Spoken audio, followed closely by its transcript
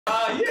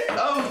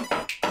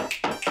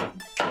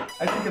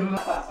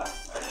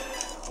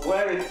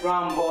Where is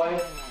from,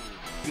 boy?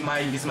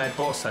 Is my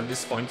boss at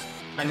this point.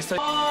 And it's like,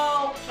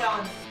 Oh,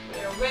 John,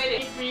 we're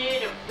ready.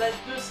 Creative. Let's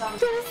do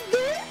something.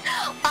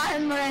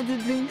 I'm ready to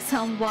drink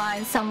some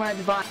wine, some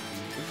red wine.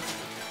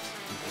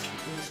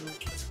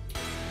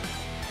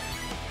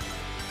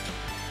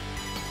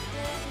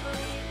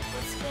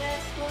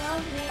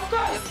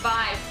 Your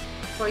vibe.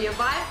 For your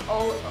vibe,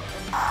 oh.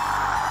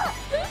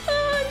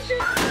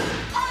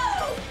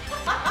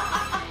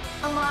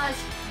 How much?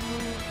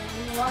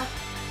 What?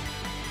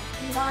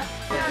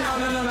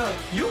 no.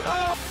 You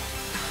are.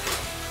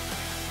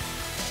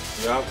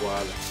 Yeah,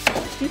 well.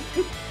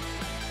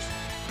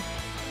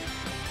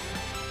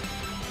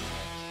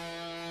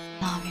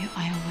 Love you,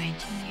 I'm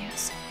waiting you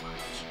so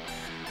much.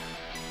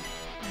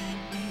 I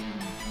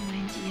love you,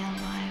 my dear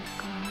life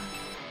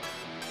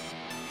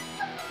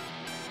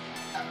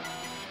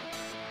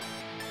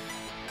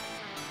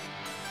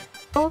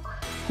girl.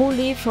 Who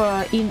live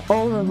in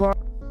all the world.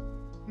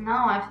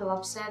 Now I feel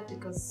upset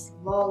because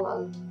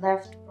Lola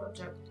left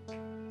project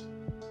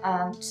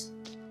and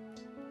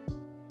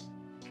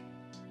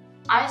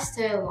I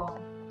stay alone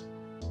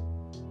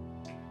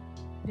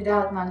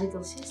without my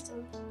little sister.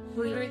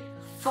 3,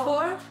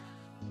 4,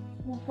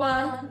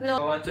 1, no. I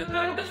want to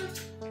know.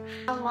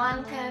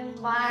 Someone can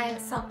buy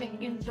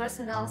something in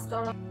personal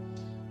store.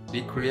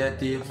 Be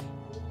creative.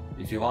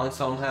 If you want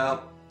some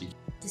help.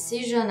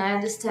 Decision, I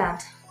understand.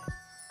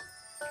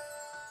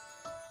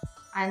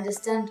 I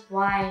understand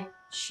why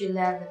she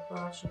left the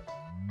project.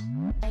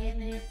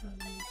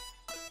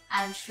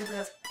 I'm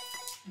sugar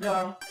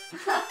girl.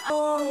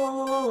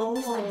 Oh,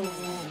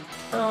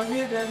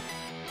 yeah, then.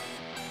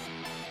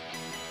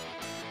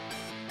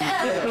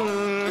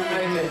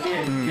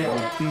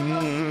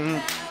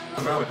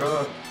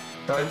 Bro,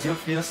 don't you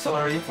feel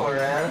sorry for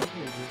her?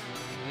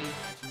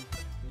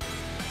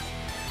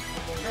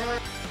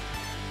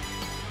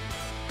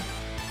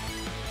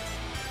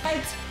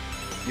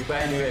 You buy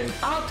anyway.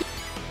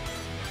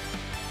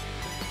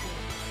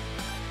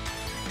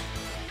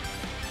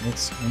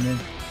 Next minute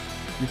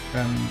you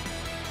can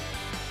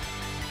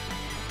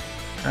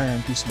I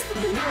am this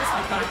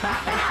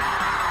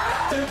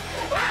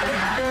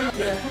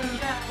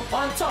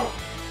On top.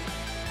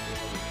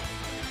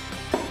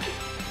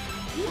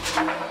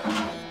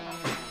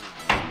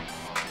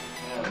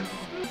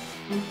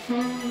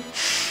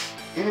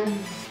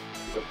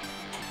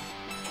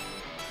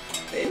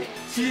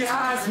 She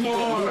has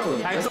more.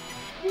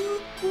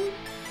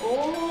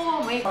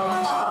 Oh my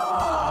gosh.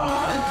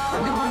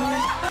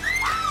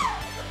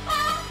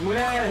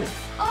 Well.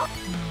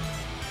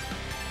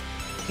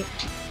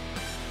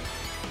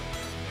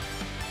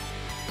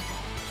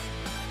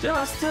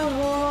 Just to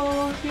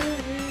hold you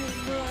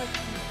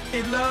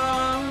in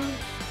love.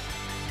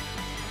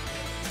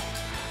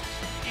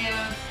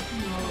 And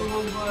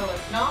we'll boil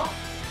it. No?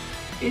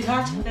 It's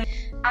hard to.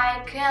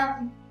 I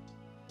can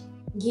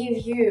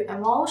give you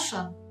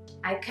emotion.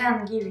 I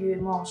can give you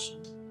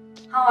emotion.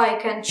 How I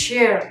can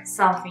share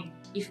something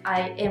if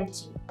I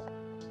empty?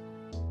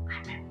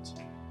 I'm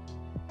empty.